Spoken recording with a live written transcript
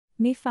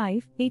May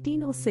 5,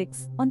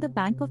 1806, on the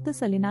bank of the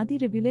Salinadi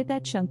rivulet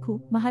at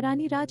Shankhu,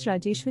 Maharani Raj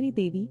Rajeshwari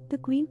Devi, the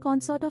queen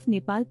consort of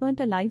Nepal,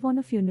 burnt alive on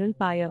a funeral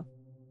pyre.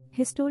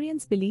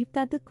 Historians believe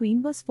that the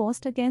queen was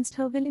forced against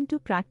her will into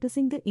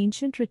practicing the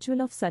ancient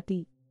ritual of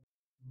sati.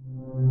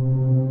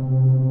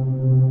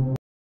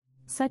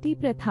 Sati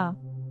Pratha,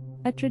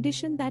 a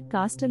tradition that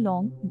cast a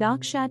long,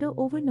 dark shadow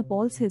over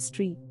Nepal's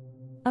history.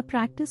 A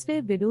practice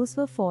where widows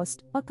were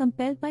forced, or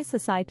compelled by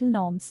societal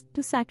norms,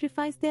 to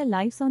sacrifice their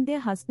lives on their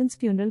husbands'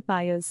 funeral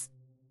pyres.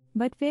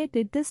 But where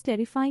did this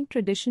terrifying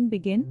tradition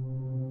begin?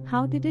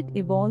 How did it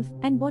evolve,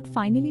 and what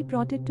finally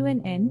brought it to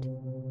an end?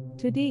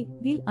 Today,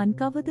 we'll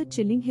uncover the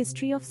chilling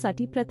history of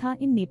Sati Pratha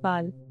in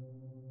Nepal.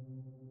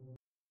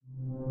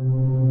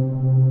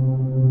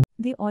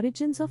 The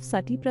origins of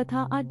Sati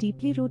Pratha are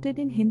deeply rooted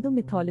in Hindu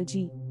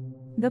mythology.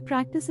 The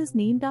practice is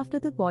named after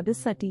the goddess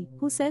Sati,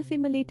 who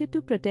self-immolated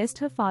to protest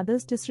her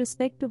father's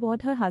disrespect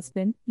toward her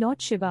husband,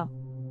 Lord Shiva.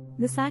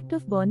 This act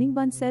of burning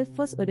oneself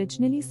was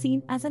originally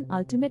seen as an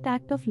ultimate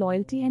act of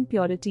loyalty and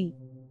purity.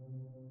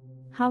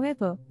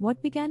 However,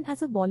 what began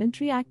as a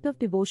voluntary act of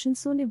devotion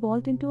soon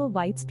evolved into a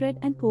widespread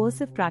and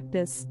coercive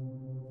practice.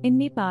 In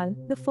Nepal,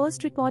 the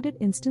first recorded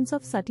instance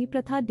of Sati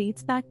Pratha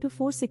dates back to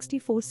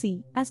 464 CE,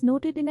 as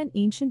noted in an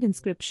ancient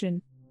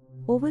inscription.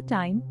 Over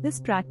time, this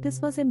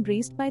practice was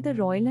embraced by the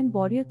royal and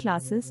warrior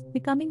classes,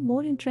 becoming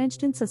more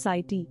entrenched in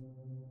society.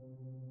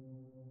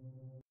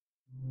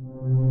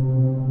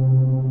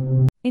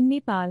 In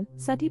Nepal,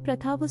 Sati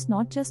Pratha was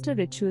not just a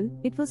ritual,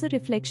 it was a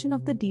reflection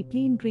of the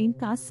deeply ingrained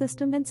caste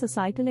system and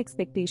societal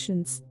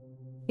expectations.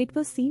 It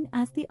was seen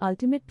as the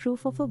ultimate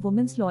proof of a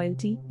woman's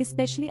loyalty,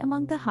 especially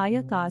among the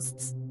higher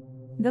castes.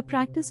 The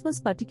practice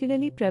was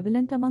particularly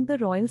prevalent among the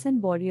royals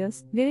and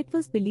warriors, where it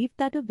was believed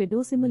that a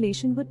widow's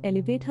immolation would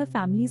elevate her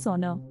family's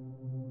honor.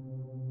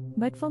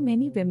 But for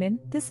many women,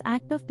 this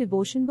act of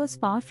devotion was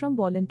far from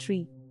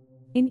voluntary.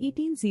 In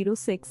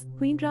 1806,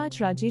 Queen Raj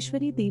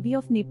Rajeshwari Devi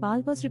of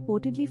Nepal was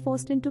reportedly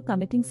forced into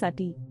committing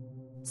sati.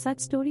 Such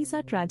stories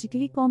are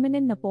tragically common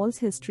in Nepal's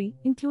history,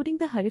 including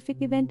the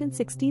horrific event in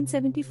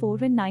 1674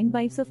 when 9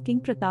 wives of King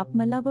Pratap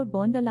Malla were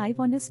burned alive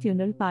on his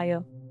funeral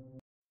pyre.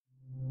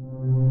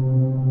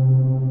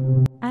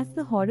 As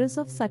the horrors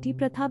of Sati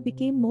Pratha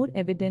became more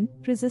evident,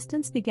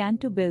 resistance began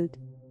to build.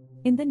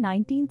 In the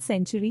 19th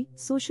century,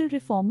 social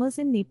reformers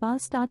in Nepal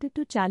started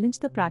to challenge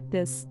the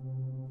practice.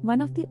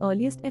 One of the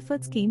earliest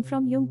efforts came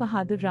from young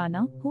Bahadur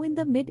Rana, who in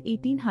the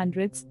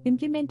mid-1800s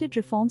implemented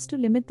reforms to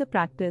limit the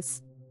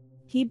practice.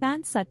 He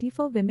banned sati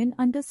for women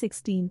under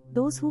 16,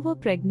 those who were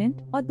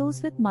pregnant, or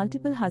those with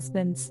multiple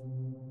husbands.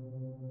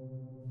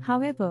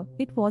 However,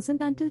 it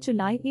wasn't until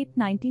July 8,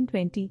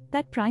 1920,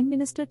 that Prime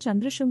Minister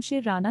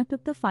Chandrashamsher Rana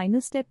took the final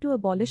step to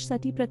abolish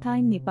Sati Pratha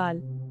in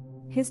Nepal.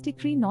 His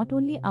decree not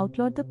only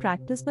outlawed the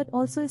practice but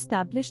also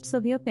established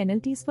severe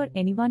penalties for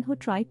anyone who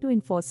tried to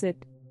enforce it.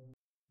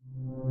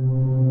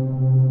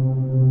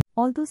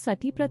 Although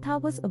Sati Pratha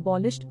was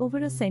abolished over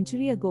a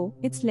century ago,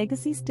 its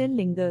legacy still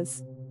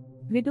lingers.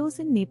 Widows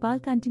in Nepal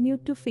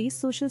continued to face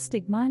social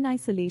stigma and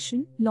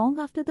isolation long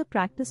after the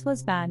practice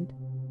was banned.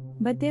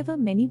 But there were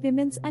many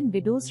women and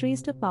widows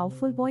raised a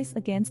powerful voice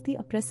against the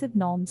oppressive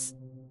norms.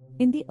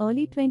 In the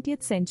early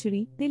 20th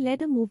century, they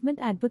led a movement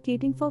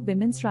advocating for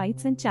women's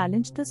rights and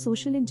challenged the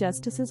social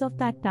injustices of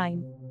that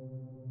time.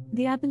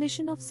 The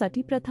abolition of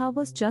Sati Pratha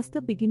was just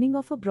the beginning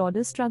of a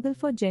broader struggle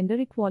for gender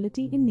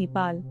equality in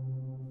Nepal.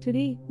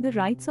 Today, the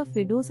rights of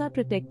widows are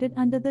protected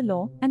under the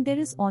law, and there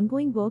is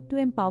ongoing work to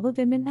empower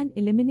women and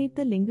eliminate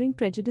the lingering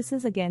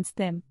prejudices against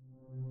them.